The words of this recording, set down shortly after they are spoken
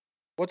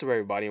What's up,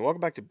 everybody, and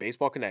welcome back to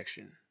Baseball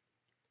Connection.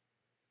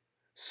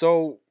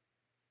 So,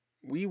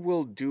 we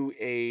will do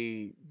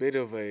a bit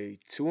of a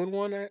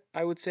two-in-one,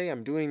 I would say.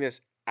 I'm doing this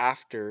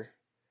after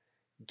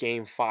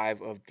Game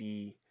 5 of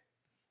the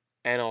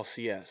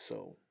NLCS.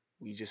 So,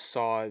 we just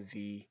saw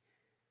the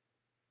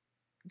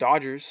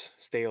Dodgers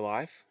stay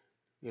alive.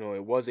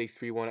 It was a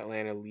 3-1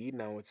 Atlanta lead.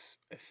 Now it's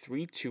a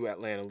 3-2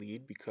 Atlanta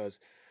lead because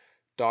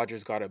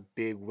Dodgers got a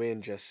big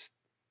win just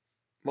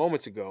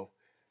moments ago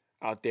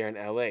out there in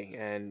LA,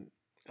 and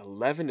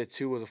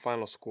 11-2 was the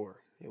final score.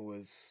 It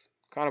was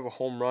kind of a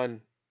home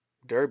run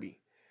derby,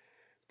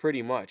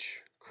 pretty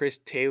much. Chris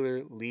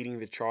Taylor leading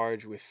the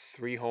charge with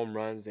 3 home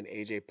runs, and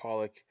AJ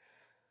Pollock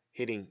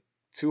hitting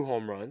 2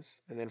 home runs,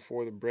 and then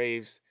for the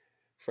Braves,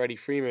 Freddie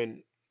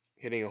Freeman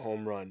hitting a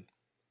home run.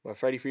 But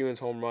Freddie Freeman's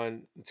home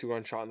run, the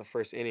 2-run shot in the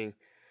first inning,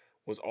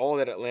 was all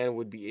that Atlanta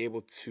would be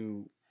able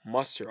to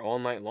muster all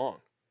night long.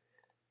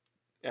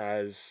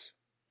 As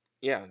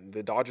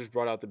the Dodgers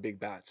brought out the big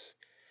bats.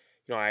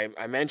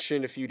 I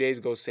mentioned a few days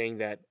ago saying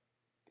that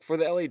for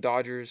the LA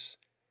Dodgers,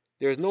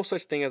 there is no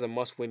such thing as a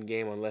must win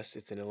game unless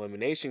it's an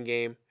elimination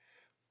game.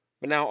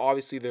 But now,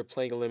 obviously, they're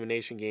playing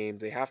elimination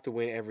games. They have to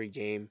win every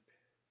game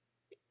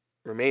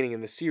remaining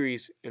in the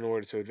series in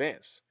order to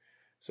advance.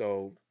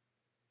 So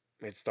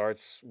it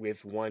starts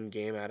with one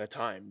game at a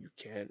time. You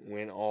can't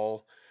win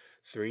all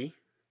three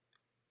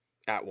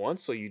at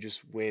once. So you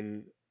just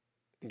win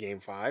game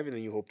 5, and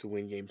then you hope to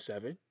win game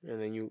 7.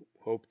 And then you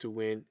hope to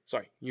win.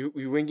 Sorry, you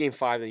win game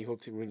 5, then you hope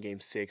to win game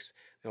 6,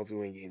 and hope to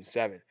win game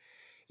 7.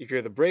 If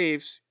you're the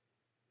Braves,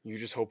 you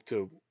just hope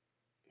to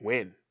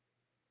win,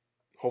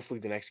 hopefully,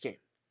 the next game.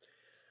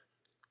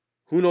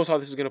 Who knows how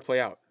this is going to play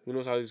out? Who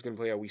knows how this is going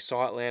to play out? We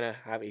saw Atlanta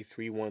have a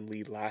 3-1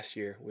 lead last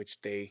year, which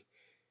they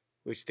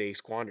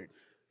squandered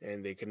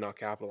and they could not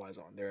capitalize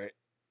on. They're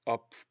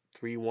up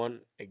 3-1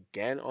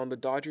 again on the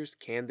Dodgers.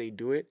 Can they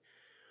do it?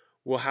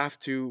 We'll have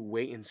to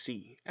wait and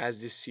see.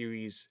 As this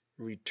series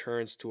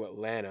returns to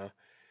Atlanta,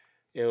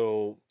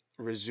 it'll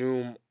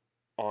resume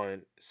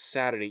on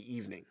Saturday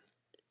evening.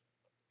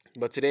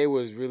 But today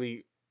was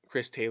really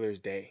Chris Taylor's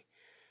day.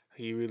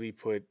 He really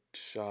put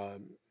the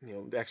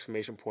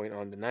exclamation point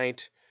on the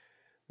night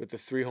with the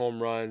 3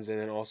 home runs and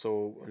then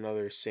also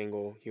another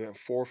single. He went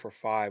 4 for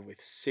 5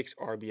 with 6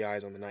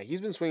 RBIs on the night.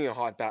 He's been swinging a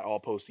hot bat all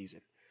postseason.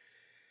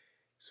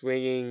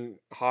 Swinging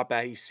a hot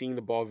bat, he's seeing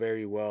the ball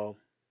very well,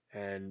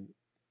 and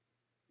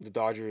the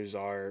Dodgers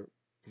are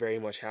very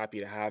much happy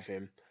to have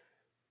him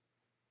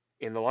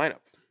in the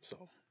lineup.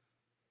 So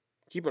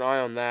keep an eye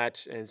on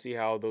that and see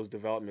how those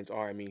developments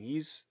are.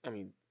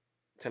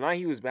 Tonight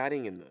he was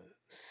batting in the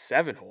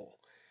 7 hole,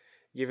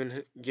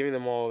 giving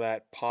them all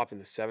that pop in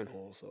the 7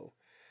 hole. So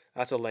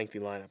that's a lengthy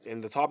lineup.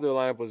 And the top of their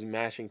lineup was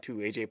mashing too.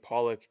 AJ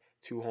Pollock,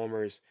 2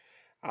 homers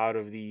out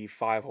of the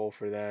 5 hole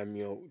for them.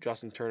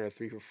 Justin Turner,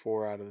 3 for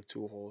 4 out of the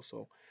 2 hole.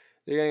 So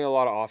they're getting a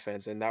lot of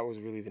offense, and that was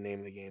really the name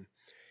of the game.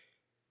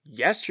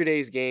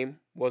 Yesterday's game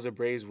was a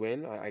Braves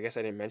win. I guess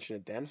I didn't mention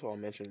it then, so I'll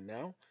mention it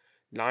now.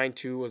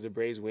 9-2 was the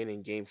Braves win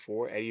in game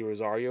 4. Eddie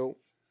Rosario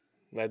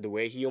led the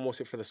way. He almost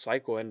hit for the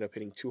cycle, ended up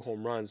hitting 2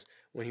 home runs.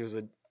 When he was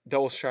a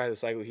double shy of the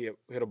cycle, he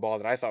hit a ball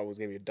that I thought was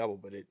going to be a double,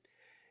 but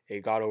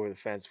it got over the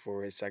fence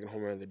for his second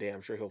home run of the day.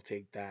 I'm sure he'll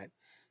take that.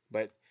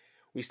 But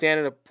we stand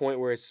at a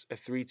point where it's a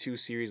 3-2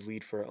 series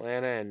lead for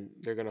Atlanta, and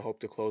they're going to hope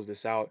to close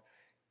this out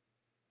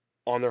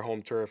on their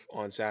home turf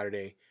on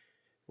Saturday.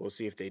 We'll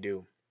see if they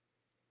do.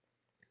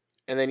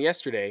 And then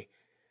yesterday,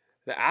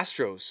 the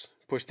Astros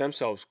pushed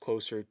themselves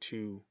closer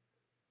to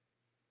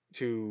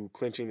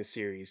clinching the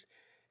series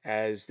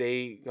as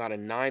they got a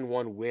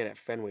 9-1 win at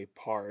Fenway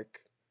Park.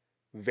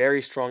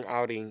 Very strong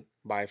outing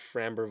by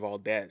Framber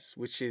Valdez,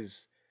 which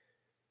is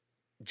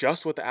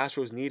just what the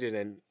Astros needed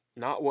and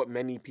not what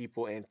many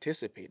people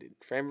anticipated.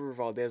 Framber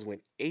Valdez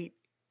went 8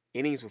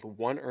 innings with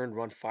 1 earned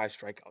run, 5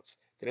 strikeouts.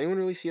 Did anyone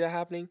really see that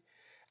happening?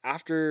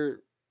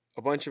 After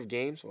a bunch of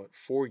games,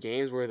 4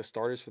 games where the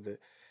starters for the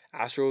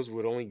Astros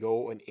would only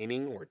go an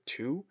inning or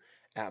 2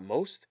 at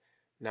most.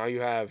 Now you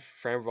have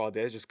Framber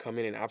Valdez just come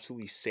in and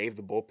absolutely save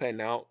the bullpen.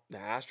 Now the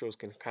Astros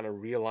can kind of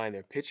realign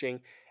their pitching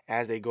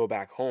as they go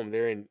back home.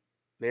 They're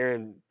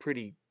in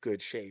pretty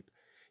good shape.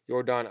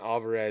 Yordan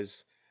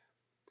Alvarez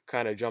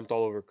kind of jumped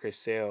all over Chris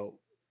Sale.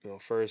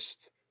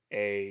 First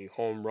a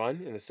home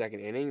run in the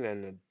second inning,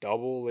 then a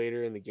double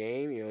later in the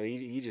game.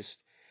 He just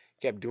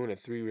kept doing it,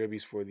 3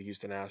 ribbies for the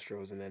Houston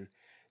Astros, and then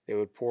they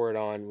would pour it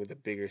on with a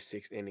bigger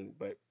 6th inning.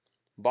 But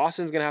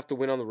Boston's gonna have to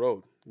win on the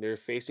road. They're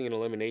facing an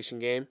elimination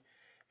game,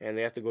 and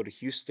they have to go to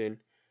Houston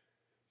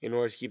in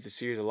order to keep the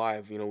series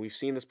alive. We've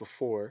seen this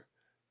before.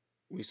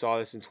 We saw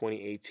this in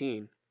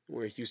 2018,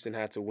 where Houston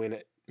had to win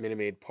at Minute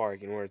Maid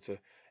Park in order to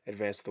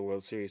advance to the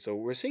World Series. So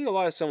we're seeing a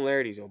lot of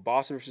similarities.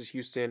 Boston versus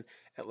Houston,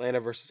 Atlanta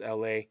versus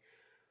LA.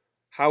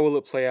 How will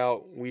it play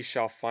out? We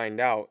shall find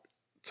out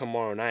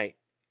tomorrow night,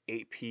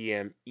 8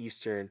 p.m.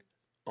 Eastern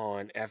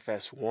on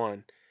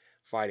FS1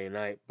 Friday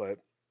night. But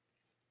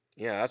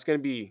yeah, that's gonna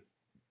be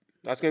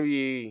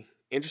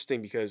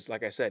interesting because,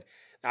 like I said,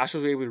 the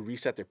Astros were able to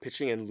reset their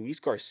pitching, and Luis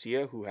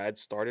Garcia, who had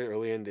started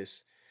earlier in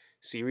this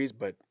series,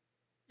 but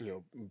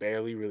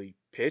barely really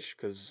pitched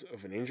because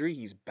of an injury.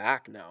 He's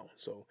back now,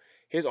 so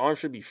his arm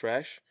should be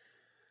fresh.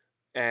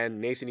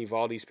 And Nathan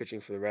Eovaldi's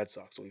pitching for the Red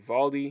Sox. So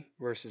Eovaldi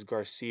versus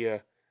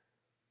Garcia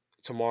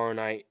tomorrow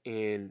night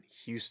in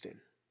Houston.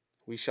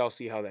 We shall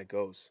see how that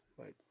goes,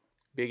 but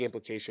big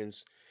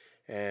implications,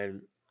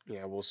 and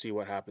yeah, we'll see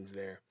what happens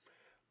there.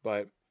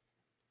 But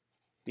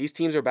these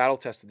teams are battle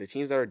tested. The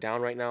teams that are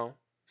down right now,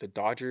 the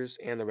Dodgers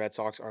and the Red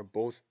Sox, are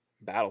both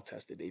battle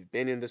tested. They've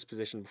been in this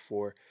position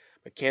before,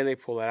 but can they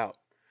pull it out?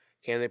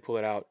 Can they pull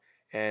it out?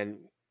 And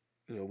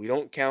we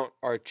don't count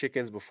our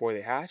chickens before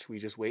they hatch. We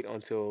just wait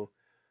until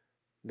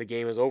the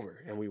game is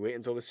over, and we wait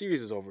until the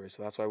series is over.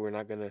 So that's why we're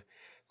not gonna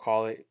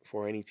call it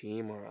for any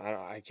team, or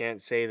I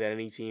can't say that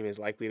any team is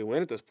likely to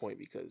win at this point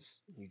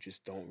because you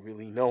just don't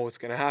really know what's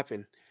gonna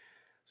happen.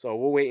 So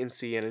we'll wait and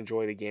see and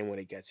enjoy the game when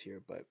it gets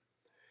here. But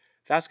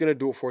that's going to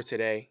do it for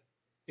today.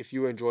 If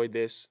you enjoyed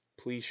this,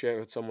 please share it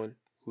with someone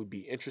who'd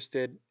be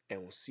interested,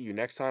 and we'll see you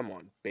next time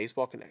on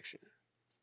Baseball Connection.